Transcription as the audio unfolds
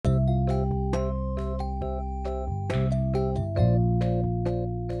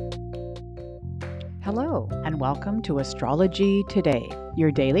Hello, and welcome to Astrology Today,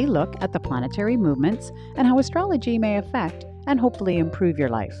 your daily look at the planetary movements and how astrology may affect and hopefully improve your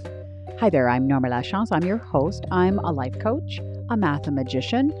life. Hi there, I'm Norma Lachance. I'm your host. I'm a life coach, a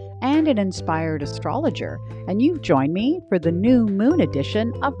mathemagician, and an inspired astrologer. And you've joined me for the new moon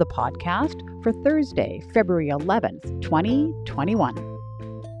edition of the podcast for Thursday, February 11th, 2021.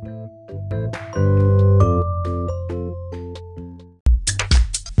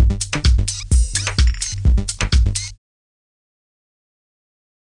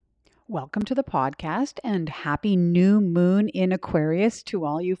 Welcome to the podcast and happy new moon in Aquarius to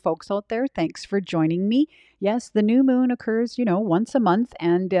all you folks out there. Thanks for joining me. Yes, the new moon occurs, once a month,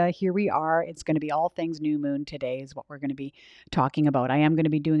 and here we are. It's going to be all things new moon today is what we're going to be talking about. I am going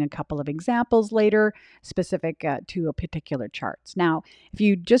to be doing a couple of examples later specific to a particular charts. Now, if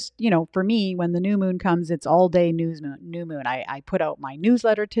you just, for me, when the new moon comes, it's all day new moon. I put out my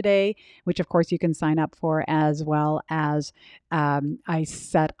newsletter today, which of course you can sign up for, as well as I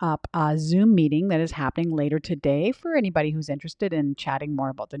set up a Zoom meeting that is happening later today for anybody who's interested in chatting more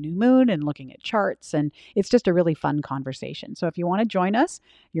about the new moon and looking at charts. And it's just a really fun conversation. So if you want to join us,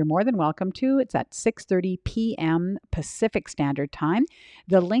 you're more than welcome to. It's at 6:30 p.m. Pacific Standard Time.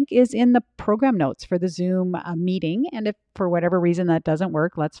 The link is in the program notes for the Zoom meeting. And if for whatever reason that doesn't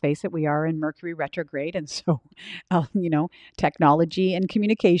work, let's face it, we are in Mercury retrograde. And so, technology and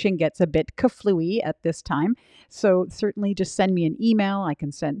communication gets a bit kaflooey at this time. So certainly just send me an email. I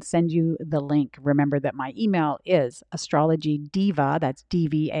can send you the link. Remember that my email is astrologydiva, that's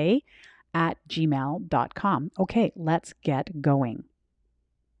DVA, @gmail.com. Okay, let's get going.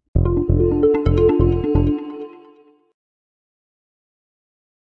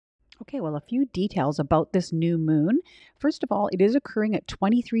 Okay, well, a few details about this new moon. First of all, it is occurring at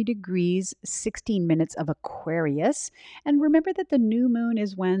 23 degrees, 16 minutes of Aquarius. And remember that the new moon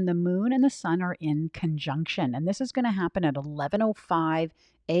is when the moon and the sun are in conjunction. And this is going to happen at 11:05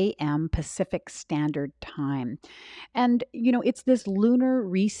 a.m. Pacific Standard Time. And, it's this lunar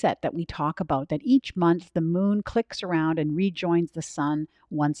reset that we talk about, that each month the moon clicks around and rejoins the sun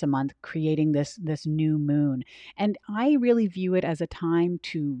once a month, creating this new moon. And I really view it as a time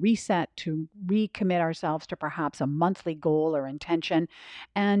to reset, to recommit ourselves to perhaps a monthly goal or intention.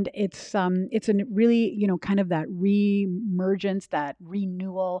 And it's a really, kind of that re-emergence, that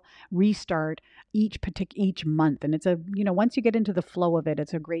renewal, restart each month. And it's once you get into the flow of it,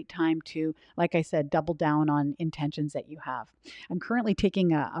 it's a great time to, like I said, double down on intentions that you have. I'm currently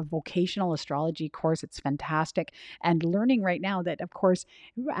taking a vocational astrology course. It's fantastic. And learning right now that, of course,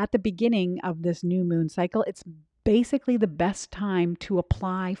 at the beginning of this new moon cycle, it's basically the best time to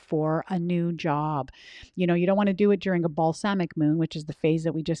apply for a new job. You don't want to do it during a balsamic moon, which is the phase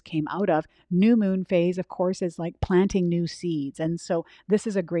that we just came out of. New moon phase, of course, is like planting new seeds. And so this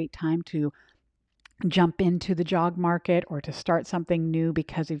is a great time to jump into the job market or to start something new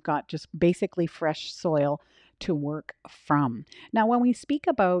because you've got just basically fresh soil to work from. Now, when we speak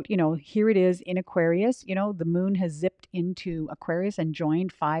about, here it is in Aquarius, the moon has zipped into Aquarius and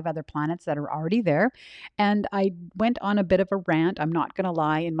joined 5 other planets that are already there. And I went on a bit of a rant, I'm not going to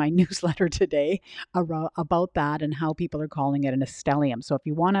lie, in my newsletter today about that and how people are calling it an stellium. So if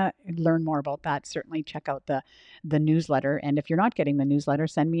you want to learn more about that, certainly check out the newsletter. And if you're not getting the newsletter,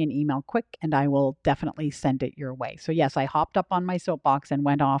 send me an email quick and I will definitely send it your way. So yes, I hopped up on my soapbox and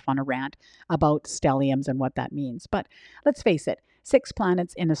went off on a rant about stelliums and what that means. But let's face it, 6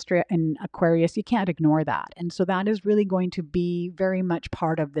 planets in Aquarius, you can't ignore that. And so that is really going to be very much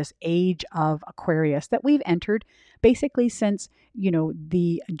part of this age of Aquarius that we've entered basically since,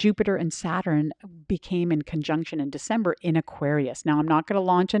 the Jupiter and Saturn became in conjunction in December in Aquarius. Now, I'm not going to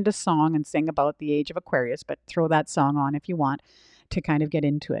launch into song and sing about the age of Aquarius, but throw that song on if you want to kind of get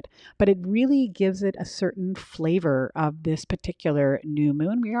into it. But it really gives it a certain flavor of this particular new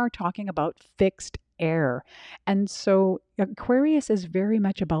moon. We are talking about fixed air. And so Aquarius is very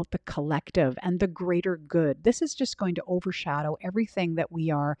much about the collective and the greater good. This is just going to overshadow everything that we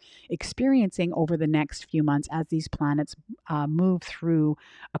are experiencing over the next few months as these planets move through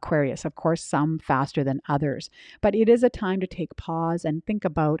Aquarius. Of course, some faster than others. But it is a time to take pause and think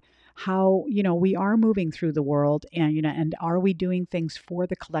about how, we are moving through the world and are we doing things for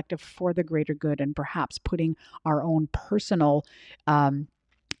the collective, for the greater good, and perhaps putting our own personal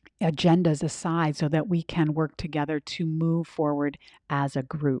agendas aside so that we can work together to move forward as a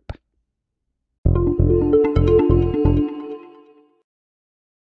group.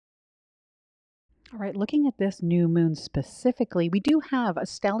 All right, looking at this new moon specifically, we do have a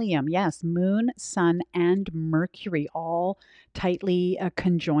stellium. Yes, moon, sun, and Mercury all tightly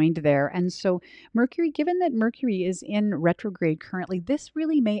conjoined there. And so Mercury, given that Mercury is in retrograde currently, this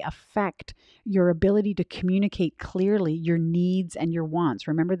really may affect your ability to communicate clearly your needs and your wants.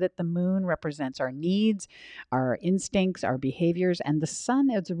 Remember that the moon represents our needs, our instincts, our behaviors, and the sun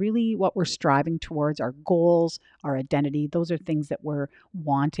is really what we're striving towards, our goals, our identity. Those are things that we're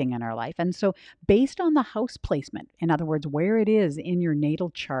wanting in our life. And so, based on the house placement, in other words, where it is in your natal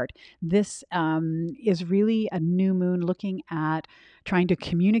chart, this is really a new moon looking at trying to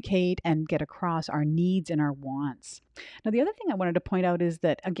communicate and get across our needs and our wants. Now, the other thing I wanted to point out is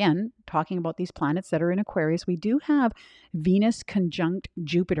that, again, talking about these planets that are in Aquarius, we do have Venus conjunct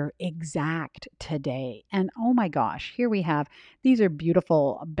Jupiter exact today. And oh my gosh, here we have, these are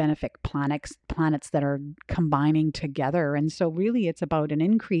beautiful benefic planets that are combining together. And so really it's about an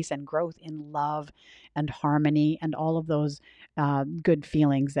increase and growth in love and harmony and all of those good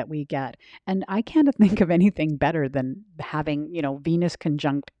feelings that we get. And I can't think of anything better than having, Venus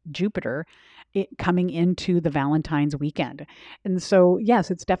conjunct Jupiter coming into the Valentine's weekend. And so,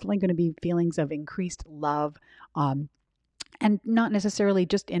 yes, it's definitely going to be feelings of increased love. And not necessarily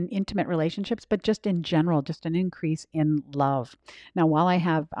just in intimate relationships, but just in general, just an increase in love. Now, while I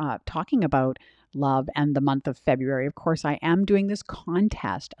have talking about love and the month of February, of course, I am doing this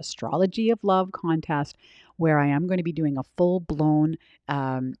contest, Astrology of Love contest, where I am going to be doing a full-blown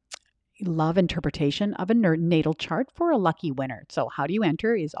love interpretation of a natal chart for a lucky winner. So how do you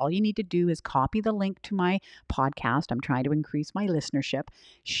enter is all you need to do is copy the link to my podcast. I'm trying to increase my listenership.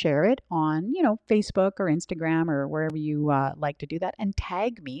 Share it on, Facebook or Instagram or wherever you like to do that, and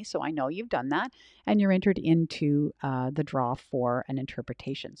tag me so I know you've done that and you're entered into the draw for an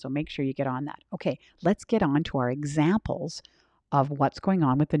interpretation. So make sure you get on that. Okay, let's get on to our examples of what's going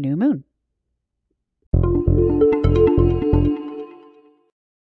on with the new moon.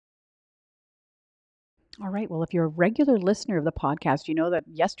 All right. Well, if you're a regular listener of the podcast, you know that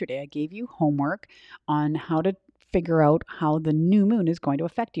yesterday I gave you homework on how to figure out how the new moon is going to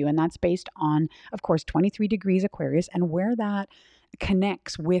affect you. And that's based on, of course, 23 degrees Aquarius and where that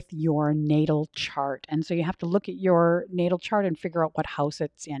connects with your natal chart. And so you have to look at your natal chart and figure out what house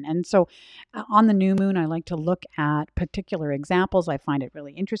it's in. And so on the new moon, I like to look at particular examples. I find it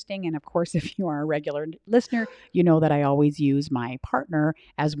really interesting. And of course, if you are a regular listener, you know that I always use my partner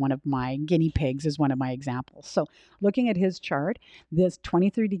as one of my guinea pigs, as one of my examples. So looking at his chart, this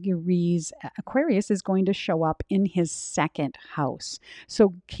 23 degrees Aquarius is going to show up in his second house.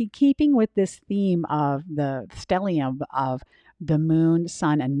 So keeping with this theme of the stellium of the moon,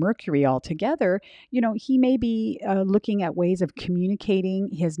 sun, and Mercury all together, he may be looking at ways of communicating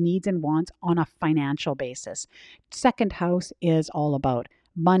his needs and wants on a financial basis. Second house is all about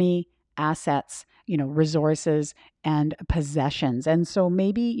money, assets, resources and possessions. And so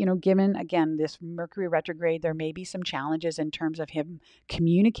maybe, given again this Mercury retrograde, there may be some challenges in terms of him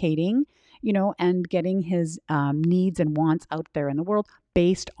communicating, and getting his needs and wants out there in the world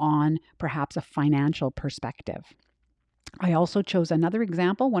based on perhaps a financial perspective. I also chose another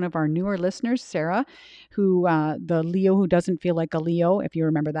example, one of our newer listeners, Sarah, who the Leo who doesn't feel like a Leo, if you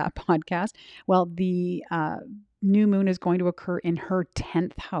remember that podcast. Well, the new moon is going to occur in her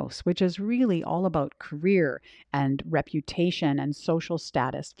 10th house, which is really all about career and reputation and social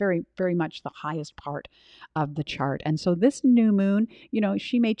status, very, very much the highest part of the chart. And so this new moon,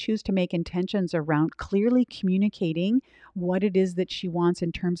 she may choose to make intentions around clearly communicating what it is that she wants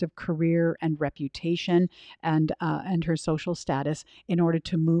in terms of career and reputation and her social status in order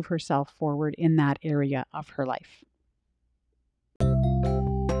to move herself forward in that area of her life.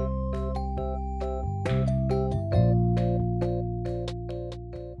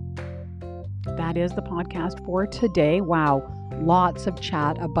 That is the podcast for today. Wow. Lots of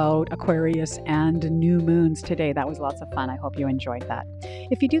chat about Aquarius and new moons today. That was lots of fun. I hope you enjoyed that.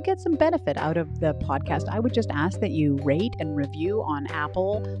 If you do get some benefit out of the podcast, I would just ask that you rate and review on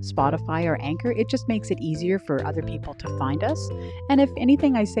Apple, Spotify, or Anchor. It just makes it easier for other people to find us. And if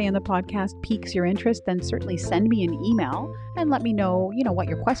anything I say in the podcast piques your interest, then certainly send me an email and let me know, what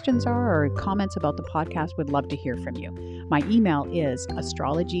your questions are or comments about the podcast. Would love to hear from you. My email is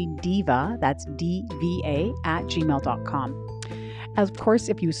astrologydiva, that's DVA, @gmail.com. Of course,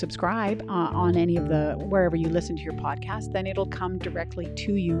 if you subscribe on any of wherever you listen to your podcast, then it'll come directly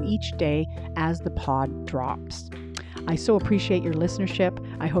to you each day as the pod drops. I so appreciate your listenership.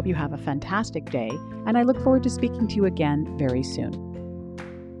 I hope you have a fantastic day, and I look forward to speaking to you again very soon.